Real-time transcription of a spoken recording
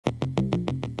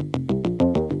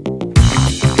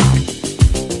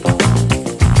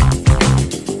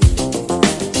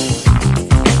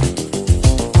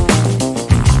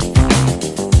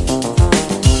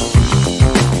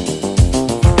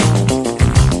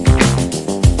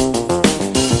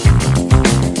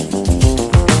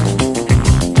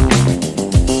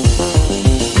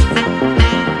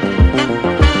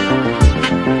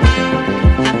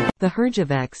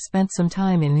Herjavec spent some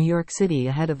time in New York City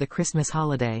ahead of the Christmas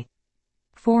holiday.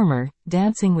 Former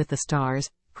Dancing with the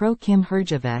Stars pro Kim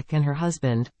Herjavec and her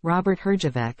husband, Robert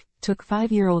Herjavec, took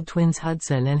 5-year-old twins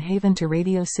Hudson and Haven to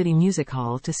Radio City Music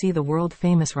Hall to see the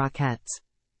world-famous Rockettes.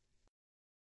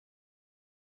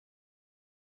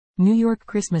 New York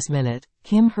Christmas Minute,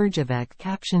 Kim Herjavec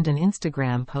captioned an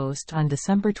Instagram post on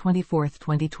December 24,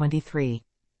 2023.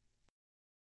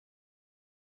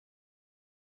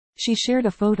 She shared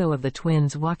a photo of the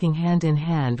twins walking hand in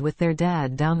hand with their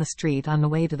dad down the street on the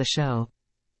way to the show.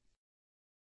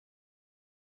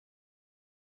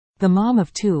 The mom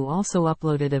of two also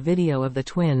uploaded a video of the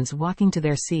twins walking to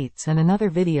their seats and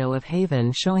another video of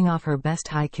Haven showing off her best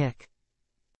high kick.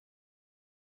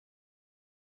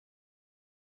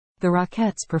 The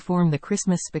Rockettes perform the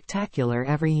Christmas Spectacular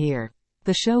every year.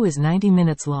 The show is 90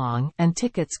 minutes long, and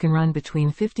tickets can run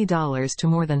between $50 to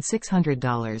more than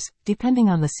 $600, depending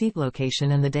on the seat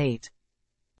location and the date.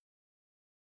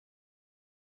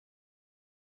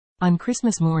 On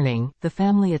Christmas morning, the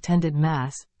family attended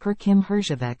Mass, per Kim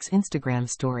Herjavec's Instagram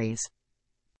stories.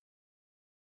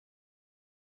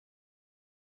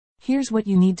 Here's what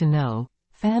you need to know.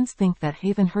 Fans think that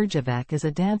Haven Herjavec is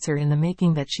a dancer in the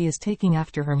making that she is taking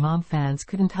after her mom. Fans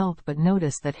couldn't help but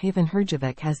notice that Haven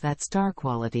Herjavec has that star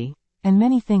quality, and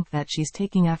many think that she's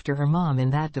taking after her mom in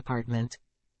that department.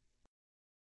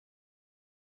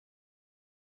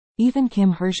 Even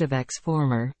Kim Herjavec's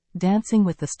former Dancing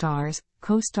with the Stars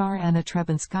co-star Anna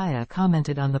Trebunskaya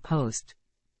commented on the post.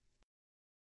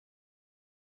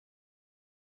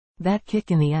 "That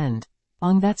kick in the end.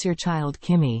 That's your child,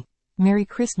 Kimmy. Merry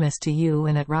Christmas to you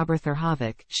and at Robert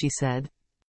Herjavec," she said.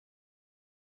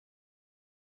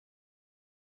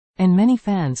 And many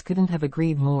fans couldn't have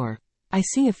agreed more. "I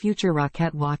see a future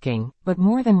Rockette walking, but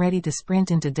more than ready to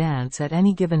sprint into dance at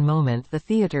any given moment. The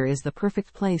theater is the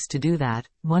perfect place to do that,"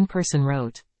 one person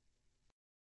wrote.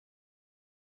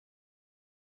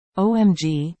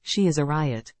 "OMG, she is a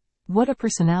riot. What a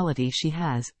personality she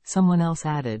has," someone else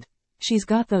added. "She's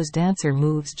got those dancer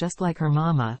moves just like her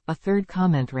mama," a third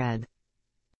comment read.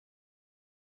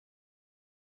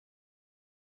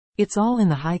 "It's all in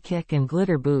the high kick and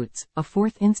glitter boots," a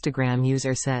fourth Instagram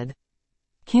user said.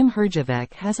 Kim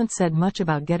Herjavec hasn't said much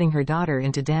about getting her daughter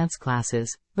into dance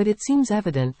classes, but it seems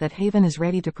evident that Haven is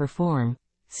ready to perform.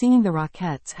 Seeing the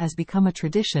Rockettes has become a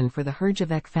tradition for the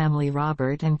Herjavec family.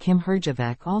 Robert and Kim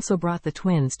Herjavec also brought the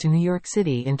twins to New York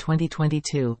City in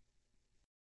 2022.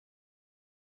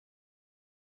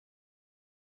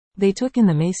 They took in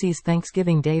the Macy's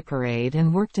Thanksgiving Day Parade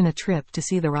and worked in a trip to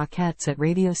see the Rockettes at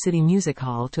Radio City Music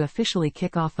Hall to officially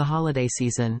kick off the holiday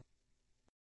season.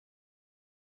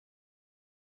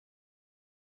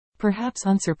 Perhaps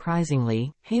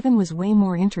unsurprisingly, Haven was way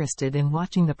more interested in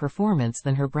watching the performance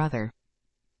than her brother.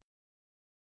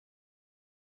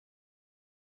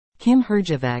 Kim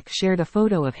Herjavec shared a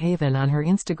photo of Haven on her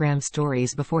Instagram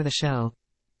stories before the show.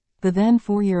 The then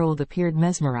 4-year-old appeared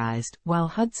mesmerized, while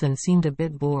Hudson seemed a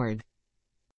bit bored.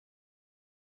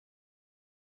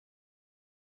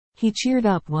 He cheered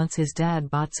up once his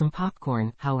dad bought some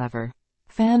popcorn, however.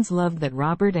 Fans loved that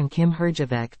Robert and Kim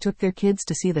Herjavec took their kids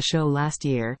to see the show last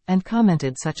year, and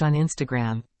commented such on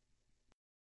Instagram.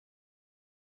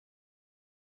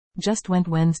 "Just went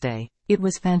Wednesday. It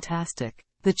was fantastic.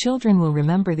 The children will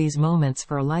remember these moments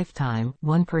for a lifetime,"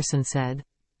 one person said.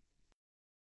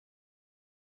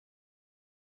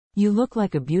 "You look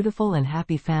like a beautiful and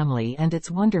happy family, and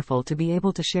it's wonderful to be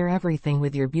able to share everything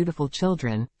with your beautiful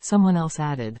children," someone else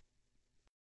added.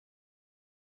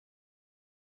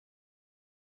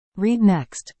 Read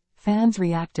next. Fans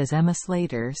react as Emma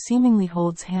Slater seemingly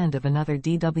holds hand of another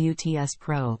DWTS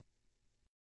pro.